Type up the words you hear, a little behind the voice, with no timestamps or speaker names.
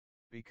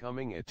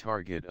Becoming a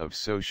target of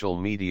social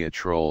media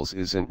trolls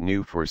isn't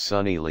new for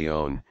Sunny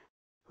Leone,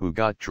 who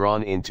got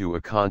drawn into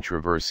a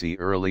controversy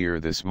earlier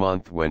this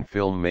month when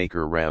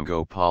filmmaker Ram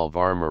Gopal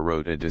Varma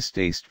wrote a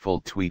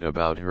distasteful tweet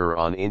about her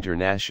on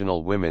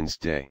International Women's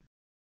Day.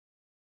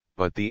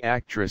 But the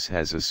actress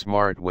has a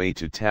smart way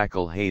to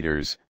tackle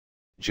haters: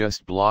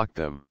 just block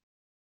them.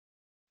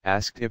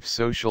 Asked if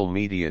social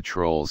media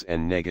trolls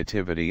and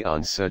negativity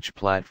on such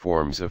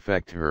platforms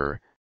affect her,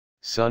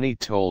 Sunny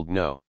told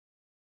no.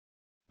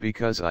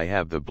 Because I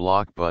have the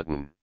block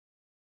button.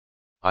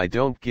 I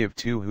don't give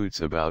two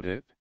hoots about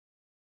it.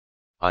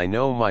 I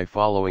know my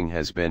following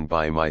has been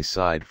by my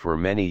side for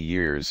many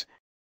years,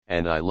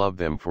 and I love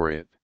them for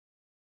it.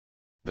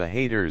 The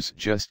haters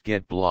just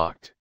get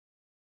blocked.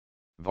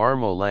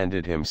 Varma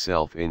landed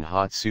himself in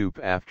hot soup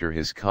after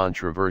his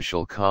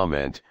controversial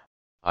comment: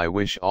 "I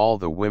wish all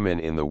the women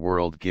in the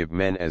world give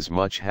men as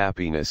much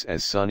happiness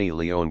as Sunny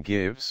Leone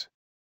gives."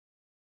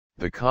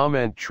 The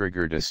comment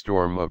triggered a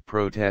storm of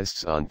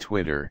protests on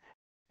Twitter,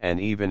 and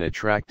even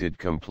attracted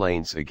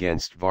complaints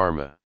against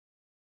Varma.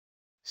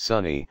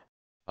 Sunny,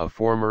 a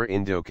former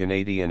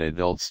Indo-Canadian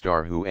adult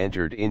star who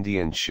entered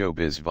Indian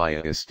showbiz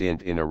via a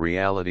stint in a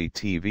reality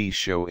TV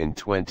show in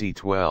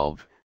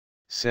 2012,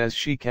 says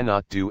she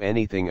cannot do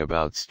anything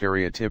about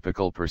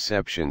stereotypical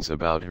perceptions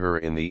about her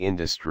in the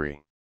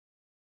industry.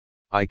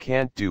 "I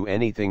can't do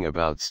anything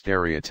about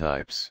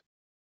stereotypes.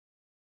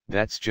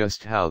 That's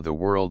just how the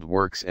world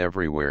works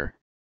everywhere,"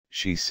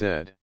 she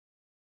said.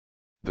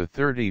 The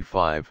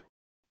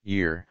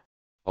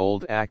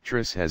 35-year-old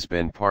actress has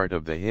been part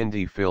of the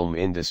Hindi film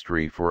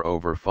industry for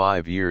over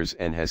 5 years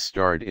and has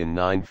starred in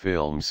 9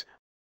 films,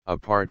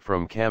 apart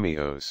from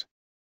cameos.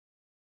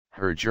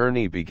 Her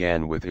journey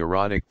began with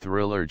erotic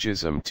thriller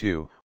Jism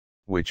 2,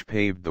 which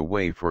paved the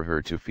way for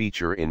her to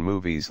feature in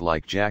movies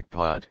like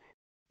Jackpot,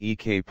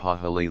 Ek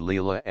Pahali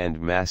Leela and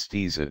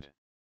Mastizad.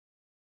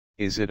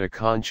 Is it a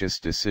conscious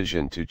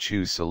decision to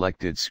choose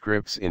selected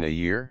scripts in a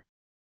year?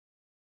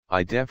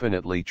 I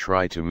definitely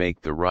try to make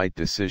the right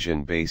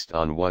decision based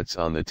on what's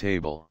on the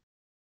table.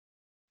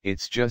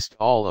 It's just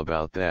all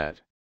about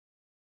that.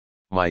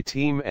 My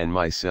team and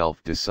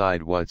myself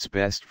decide what's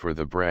best for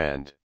the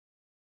brand.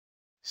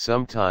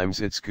 Sometimes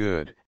it's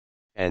good,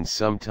 and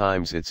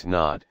sometimes it's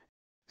not,"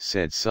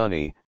 said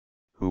Sunny,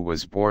 who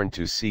was born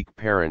to Sikh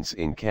parents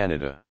in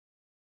Canada.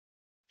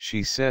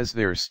 She says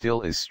there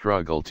still is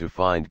struggle to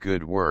find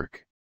good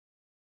work.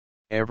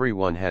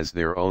 "Everyone has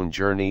their own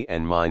journey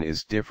and mine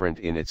is different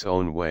in its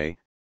own way,"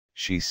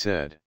 she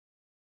said.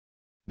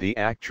 The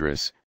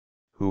actress,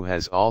 who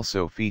has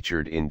also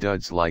featured in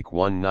duds like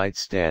One Night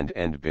Stand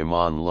and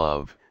Biman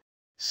Love,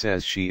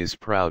 says she is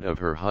proud of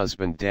her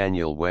husband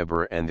Daniel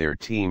Weber and their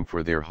team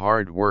for their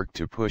hard work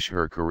to push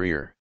her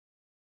career.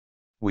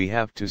 "We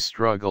have to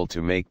struggle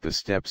to make the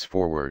steps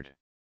forward.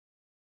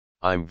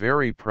 I'm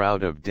very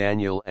proud of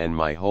Daniel and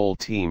my whole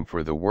team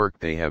for the work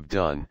they have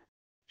done,"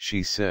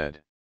 she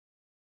said.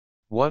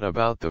 What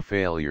about the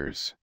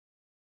failures?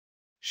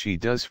 She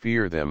does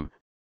fear them,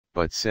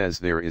 but says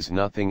there is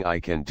nothing I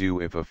can do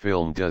if a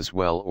film does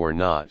well or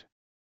not.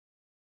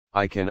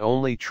 "I can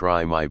only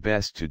try my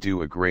best to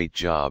do a great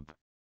job.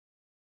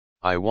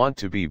 I want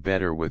to be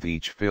better with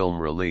each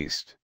film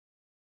released."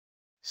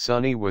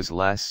 Sunny was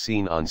last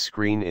seen on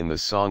screen in the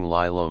song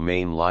Lila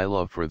Main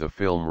Lila for the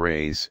film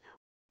Raise,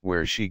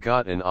 where she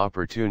got an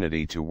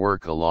opportunity to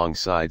work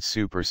alongside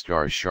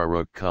superstar Shah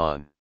Rukh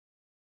Khan.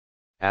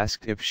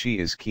 Asked if she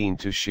is keen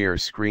to share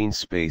screen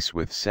space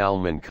with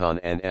Salman Khan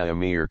and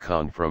Aamir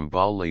Khan from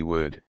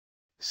Bollywood,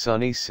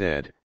 Sunny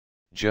said,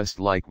 "Just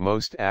like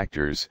most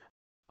actors,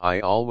 I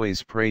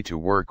always pray to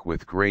work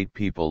with great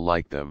people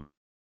like them."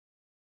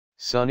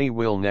 Sunny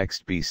will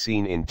next be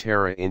seen in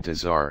Tera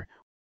Intezar,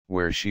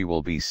 where she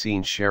will be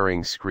seen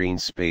sharing screen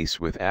space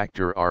with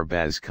actor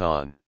Arbaz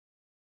Khan.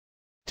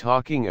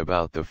 Talking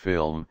about the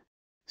film,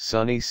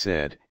 Sunny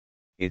said,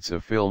 "It's a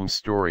film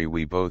story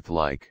we both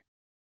like.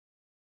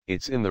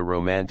 It's in the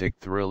romantic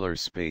thriller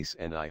space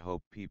and I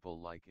hope people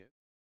like it."